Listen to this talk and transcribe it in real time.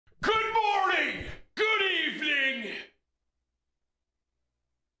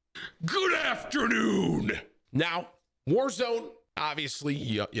Good afternoon. Now, Warzone, obviously,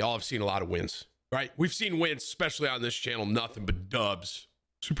 y'all have seen a lot of wins, right? We've seen wins, especially on this channel, nothing but dubs.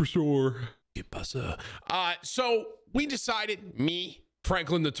 Superstore. So we decided, me,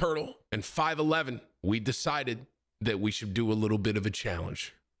 Franklin the Turtle, and 511, we decided that we should do a little bit of a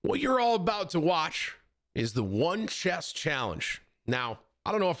challenge. What you're all about to watch is the one chest challenge. Now,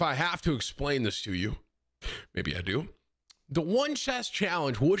 I don't know if I have to explain this to you. Maybe I do. The one chest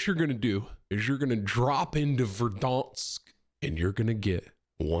challenge, what you're going to do is you're going to drop into Verdansk and you're going to get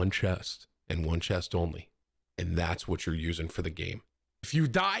one chest and one chest only. And that's what you're using for the game. If you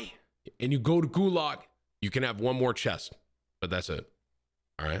die and you go to Gulag, you can have one more chest, but that's it.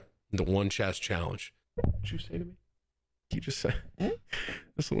 All right. The one chest challenge. What'd you say to me? You just said,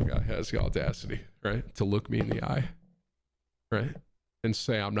 this little guy has the audacity, right? To look me in the eye, right? And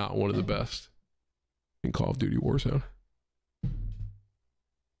say I'm not one of the best in Call of Duty Warzone.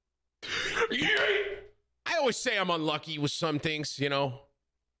 I always say I'm unlucky with some things, you know.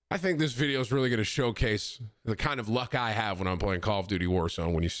 I think this video is really going to showcase the kind of luck I have when I'm playing Call of Duty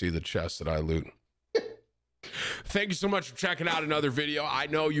Warzone when you see the chests that I loot. Thank you so much for checking out another video. I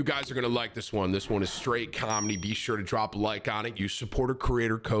know you guys are going to like this one. This one is straight comedy. Be sure to drop a like on it. Use supporter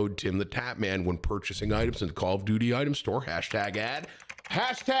creator code TimTheTatman when purchasing items in the Call of Duty item store. Hashtag ad.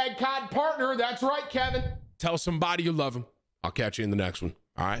 Hashtag COD partner. That's right, Kevin. Tell somebody you love them. I'll catch you in the next one.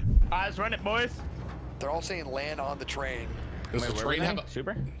 All right. Let's run it, boys. They're all saying land on the train. Does the train have a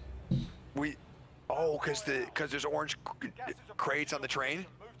super? Because there's orange crates on the train.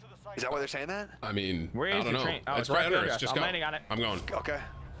 Is that why they're saying that? I mean, where is I don't the know. train? Oh, it's right under. It's just I'm landing on it. I'm going. Okay.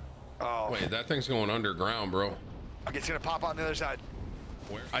 Oh. Wait, that thing's going underground, bro. Okay, it's gonna pop on the other side.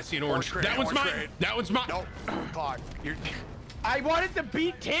 Where? I see an orange. Crate, that one's mine. Crate. That one's mine. Nope. Clock. I wanted to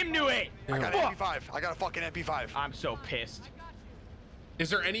beat Tim to it. I got an MP5. I got a fucking MP5. I'm so pissed. Is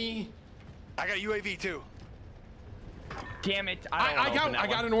there any? I got a UAV too. Damn it! I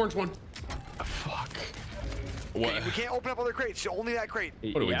got an orange one. Fuck. What? Okay, we can't open up other crates. Only that crate.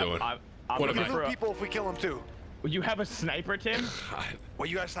 What are we doing? We can loot people if we kill them too. You have a sniper, Tim? Well,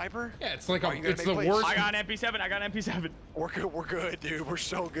 you got a sniper? Yeah, it's like it's the worst. I got an MP7. I got an MP7. We're good. We're good, dude. We're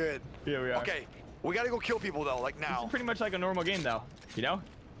so good. Yeah, we are. Okay, we gotta go kill people though. Like now. This is pretty much like a normal game, though. You know,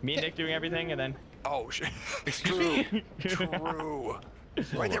 me and Nick doing everything, and then. Oh shit. True. True.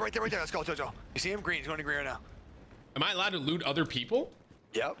 Right there. Let's go. Let's go. You see him? Green. He's going to green right now. Am I allowed to loot other people?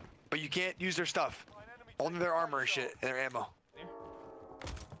 Yep. But you can't use their stuff. Only their armor and shit and their ammo.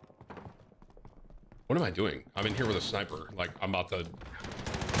 What am I doing? I'm in here with a sniper. Like, I'm about to...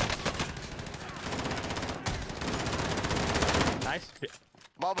 Nice.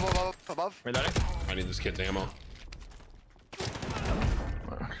 Above. Reloading. I need this kid's ammo.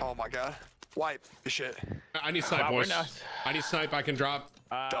 Oh my god. Wipe the shit. I need snipe, boys. I need snipe. I can drop.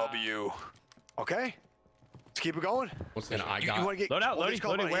 W. Okay. Let's keep it going. What's that? I You got... wanna get, Load out, loading.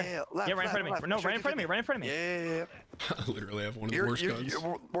 Where? Yeah, Right in front of me. No, right in front of me. Right in front of me. Yeah. I literally have one of the worst guns.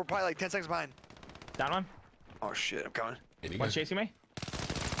 We're probably like 10 seconds behind. Down one. Oh shit, I'm coming. One's chasing me.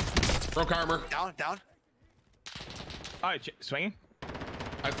 Broke armor. Down. Oh, swinging.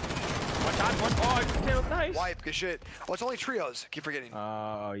 One shot. Oh, nice. Wipe, good shit. Oh, it's only trios. Keep forgetting.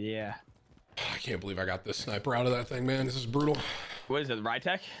 Oh, yeah. I can't believe I got this sniper out of that thing, man. This is brutal. What is it, Ride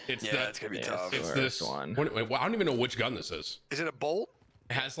Tech? It's it's gonna be tough. It's this one. Wait, I don't even know which gun this is. Is it a bolt?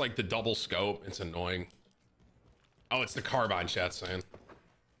 It has like the double scope. It's annoying. Oh, it's the carbine, chat saying.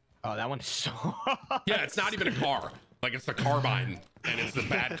 Oh, that one's so... Yeah, it's not even a car. Like, it's the carbine, and it's the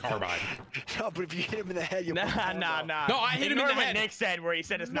bad carbine. No, but if you hit him in the head, you'll... Nah. No, I hit him in the head. What Nick said, where he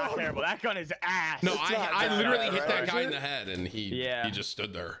said it's not terrible. That gun is ass. No, I literally hit that guy in the head, and he just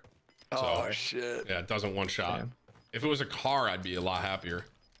stood there. So, oh, shit. Yeah, it doesn't one shot. Yeah. If it was a car, I'd be a lot happier.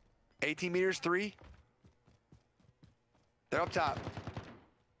 18 meters, 3. They're up top.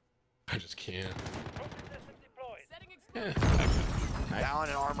 I just can't. Yeah. Down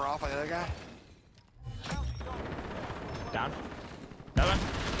and armor off on the other guy. Down. Another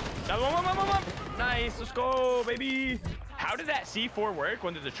one. Nice. Let's go, baby. How did that C4 work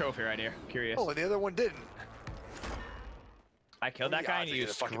when there's a trophy right here? Curious. Oh, and the other one didn't. I killed that guy and you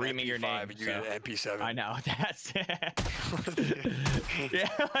screaming your name. And you get an MP7. I know. That's it.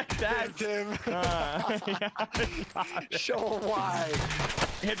 Yeah, like that. Tim. Show him why.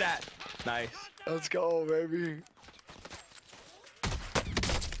 Hit that. Nice. Let's go, baby.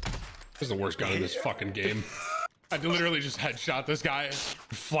 This is the worst gun in this fucking game. I literally just headshot this guy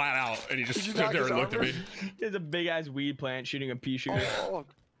flat out, and he just stood there and looked at me. There's a big ass weed plant shooting a pea shooter.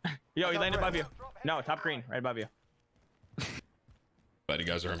 Yo, he landed above you. No, top green, right above you. Bet you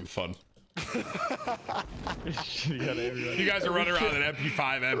guys are having fun. You guys are running around an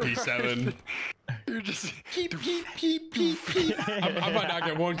MP5, MP7. You're just Peep, peep, peep, peep, peep. I might not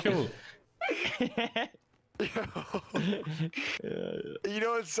get one kill. You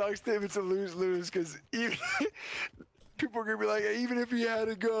know what sucks, Tim? It's a lose-lose because even people are gonna be like, even if he had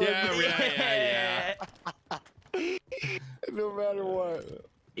a gun, Yeah. no matter what.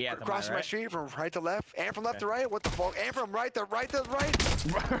 Yeah, Across my street from right to left and from left to right. What the fuck? And from right to right.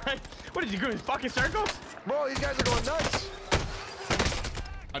 What did you do? In fucking circles? Bro, these guys are going nuts.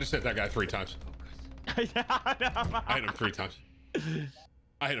 I just hit that guy 3 times. I hit him 3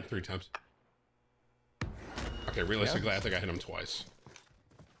 times. Okay, realistically, I think I hit him twice.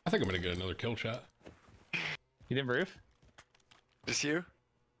 I think I'm gonna get another kill shot. You didn't roof? Just you?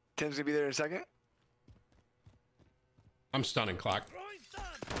 Tim's gonna be there in a second. I'm stunning clock.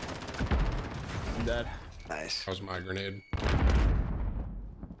 I'm dead. Nice. That was my grenade.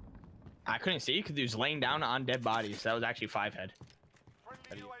 I couldn't see because he was laying down on dead bodies. That was actually 5 head.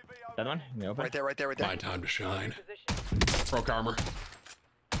 That one? You open? Right there. My time to shine. Broke armor.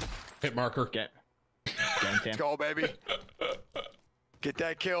 Hit marker. Get Let's go, baby. Get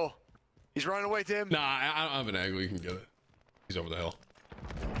that kill. He's running away, Tim. Nah, I don't have an angle. You can get it. He's over the hill.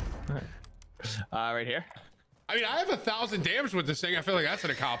 Right here. I mean, I have 1,000 damage with this thing. I feel like that's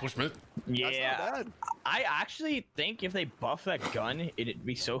an accomplishment. Yeah. That's not bad. I actually think if they buff that gun, it'd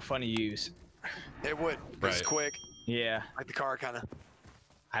be so fun to use. It would. Right. It's quick. Yeah. Like the car, kind of.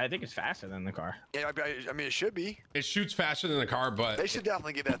 I think it's faster than the car. Yeah, I mean, it should be. It shoots faster than the car, but They should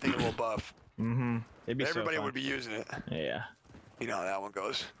definitely give that thing a little buff. Mm-hmm. It'd be Everybody so fun. would be using it. Yeah. You know how that one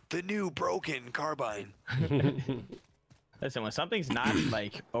goes. The new broken carbine. Listen, when something's not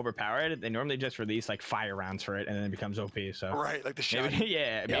like overpowered, they normally just release like fire rounds for it, and then it becomes OP. So Right, like the shot. maybe,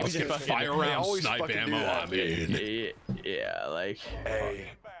 yeah, maybe let's just get fucking fire they round always snipe fucking do ammo that. on me. Yeah, like Hey,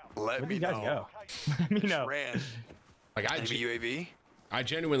 let where me do you guys know. go? Let me know. Ran. Like Enemy UAV. I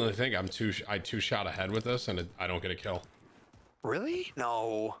genuinely think I two shot ahead with this, and I don't get a kill. Really?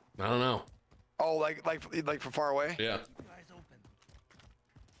 No. I don't know. Oh, like from far away? Yeah.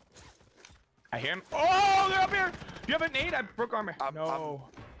 I hear him. Oh, they're up here. You have a nade? I broke armor. No.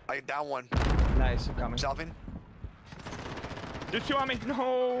 I down one. Nice, I'm coming. Selfing. There's 2 on me.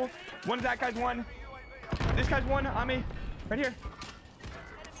 No. One of that guy's one. This guy's one on me. Right here.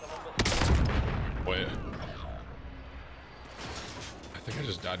 Wait. I think I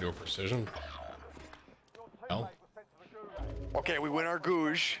just died to a precision. Hell. Okay, we win our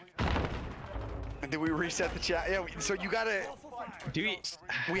googe. And then we reset the chat. Yeah, so you gotta. Do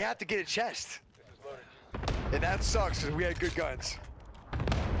We have to get a chest. And that sucks because we had good guns.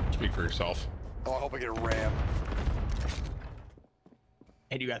 Speak for yourself. Oh, I hope I get a ram.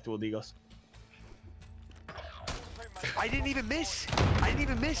 And you got dual deagles. I didn't even miss.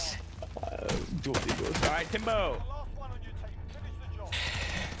 Dual deagles. All right, Timbo.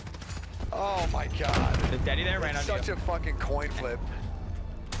 Oh my god. The daddy there ran on Such you. a fucking coin flip.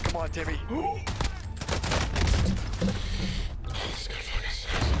 Come on, Timmy. This guy fucking sucks.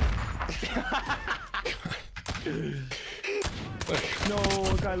 No,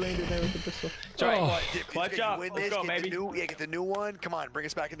 guy landed there with the pistol. Sorry, clutch up. Win Let's this, go, get baby. get the new one. Come on, bring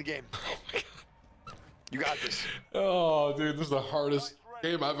us back in the game. You got this. Oh, dude, this is the hardest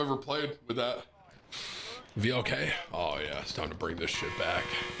game I've ever played with that. VLK. Oh yeah, it's time to bring this shit back.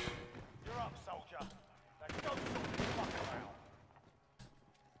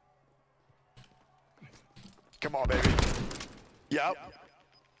 Come on, baby. Yep.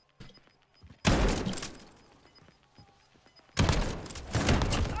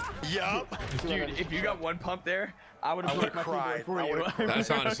 Yup. Dude, if you got one pump there, I would have would've my cried. for I you. would've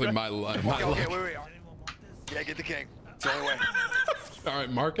That's honestly my life. Okay, wait. Yeah, get the king. It's the only way. All right,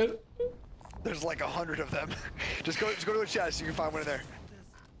 mark it. There's like 100 of them. Just go to a chest. You can find one in there.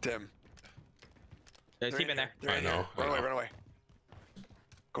 Tim. There's team in there. They're I in here. know, I know. Run away.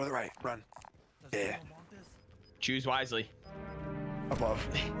 Go to the right. Run. Yeah. Choose wisely. Above.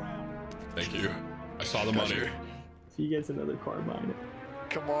 Thank you. I saw the money. He gets another carbine.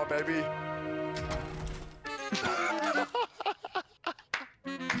 Come on, baby.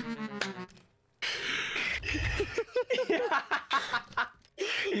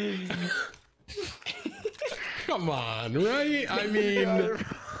 Come on, right? I mean, I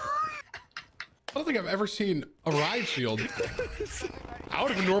don't think I've ever seen a ride shield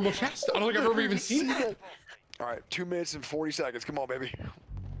out of a normal chest. I don't think I've ever even seen that. All right, 2 minutes and 40 seconds. Come on, baby.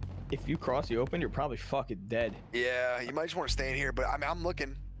 If you cross the open, you're probably fucking dead. Yeah, you might just want to stay in here, but I mean, I'm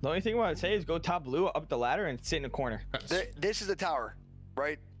looking. The only thing I want to say is go top blue, up the ladder, and sit in the corner. This is the tower,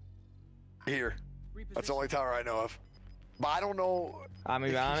 right? Here. That's the only tower I know of. But I don't know. I'm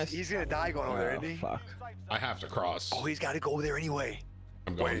gonna be honest. He's gonna die going over there, isn't he? Fuck. I have to cross. Oh, he's got to go over there anyway.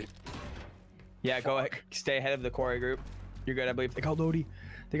 I'm going. Wait. Yeah, go ahead. Stay ahead of the quarry group. You're good, I believe. They got Lodi.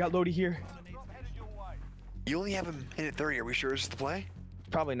 They got Lodi here. You only have him in at 30. Are we sure this is the play?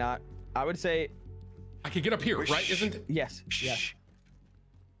 Probably not. I would say I could get up here, right? Isn't it? yes. Yeah. Shh.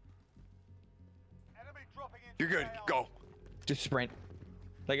 You're good. Go. Just sprint.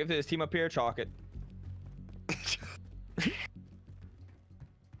 Like if there's a team up here, chalk it.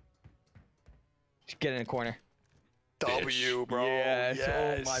 Just get in the corner. W, bro. Yes.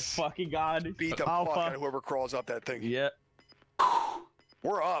 Yes. Oh my fucking god. Beat the fuck out of whoever crawls up that thing. Yeah.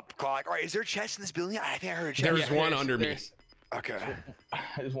 We're up, Clock. All right, is there a chest in this building? I think I heard a chest. There's one under me. Okay.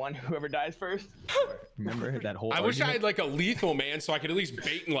 There's one. Whoever dies first. Remember that whole. I wish I had like a lethal man so I could at least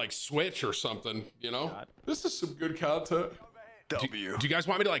bait and like switch or something, you know? God. This is some good content. W. Do you guys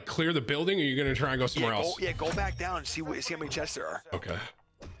want me to like clear the building or are you gonna try and go somewhere else? Go back down and see how many chests there are. Okay.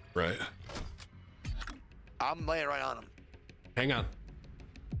 Right. I'm laying right on him. Hang on.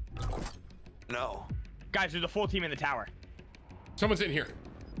 No. Guys, there's a full team in the tower. Someone's in here.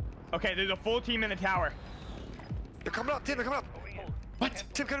 Okay, there's a full team in the tower. They're coming up, Tim. They're coming up. What?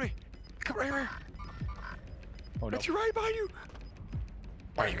 Tim, come to me. Come right here. Oh no. It's right behind you.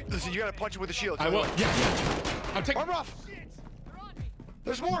 All right, listen, you gotta punch him with the shield. I will. Yeah. I'm taking. Arm off.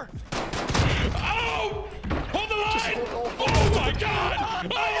 There's more. Oh! Hold the line! Oh my god!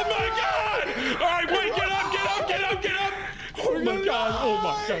 Oh my god! All right, wait, get up, get up, get up, get up! Oh my god! Oh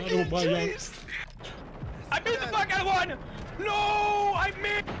my god! Oh my god! I beat the fuck out of one! No! I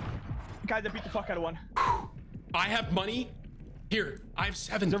missed! Guys, I beat the fuck out of one. I have money. Here, I have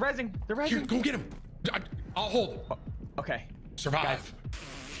 7. They're rezzing. They're rezzing. Here, go get him. I'll hold. Okay. Survive.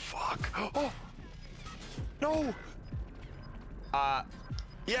 Fuck. Oh. No.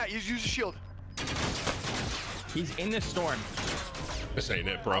 Yeah, use a shield. He's in the storm. This ain't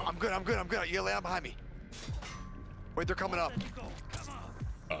it, bro. I'm good. You gotta lay down behind me. Wait, they're coming up.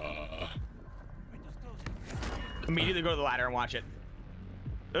 Immediately go to the ladder and watch it.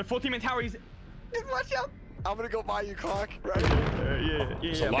 The full team in tower. He's watch out. I'm gonna go buy you, Clock. Right?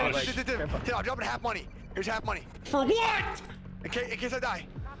 Yeah. a lot of Tim, I'm dropping half money. Here's half money. For what? In case I die.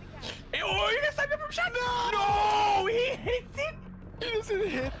 Hey, oh, you're gonna snipe him from shot? No! He hits it! He doesn't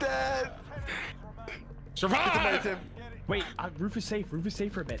hit that. Survive! Get the money, Tim. Wait, roof is safe. Roof is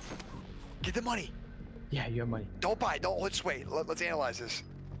safe for a bit. Get the money. Yeah, you have money. Don't buy. Let's wait. Let's analyze this.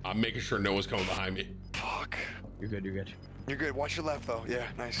 I'm making sure no one's coming behind me. Fuck. You're good. You're good. Watch your left, though. Yeah,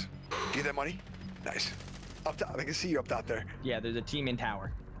 nice. Get that money? Nice. Up top. I can see you up top there. Yeah, there's a team in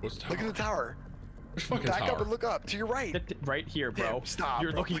tower. What's the tower? Look at the tower. Which fucking Back tower? up and look up. To your right. Right here, bro. Tim, stop,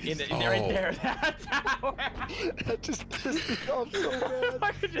 You're bro, looking in please. the, right there. That tower. That just pissed me off so bad.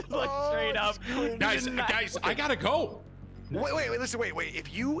 I could just look straight up. Guys, I gotta go. Wait, listen, wait.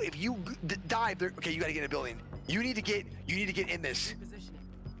 If you dive there, okay, you gotta get in a building. You need to get in this.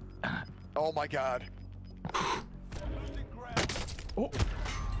 Oh my god. Oh.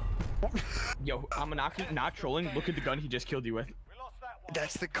 Yo, I'm not trolling. Look at the gun he just killed you with.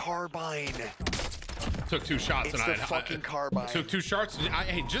 That's the carbine. Took 2 shots It's and the fucking carbine. Took 2 shots.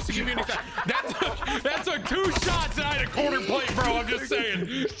 Hey, just to give you an example, that took 2 shots and I had a quarter plate, bro. I'm just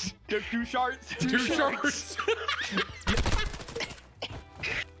saying. Took 2 shots. 2 shots.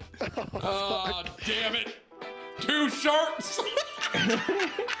 Oh, damn it. 2 sharks.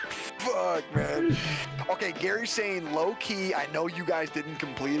 Fuck, man. Okay, Gary's saying low key. I know you guys didn't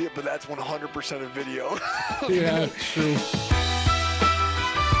complete it, but that's 100% a video. Yeah, true.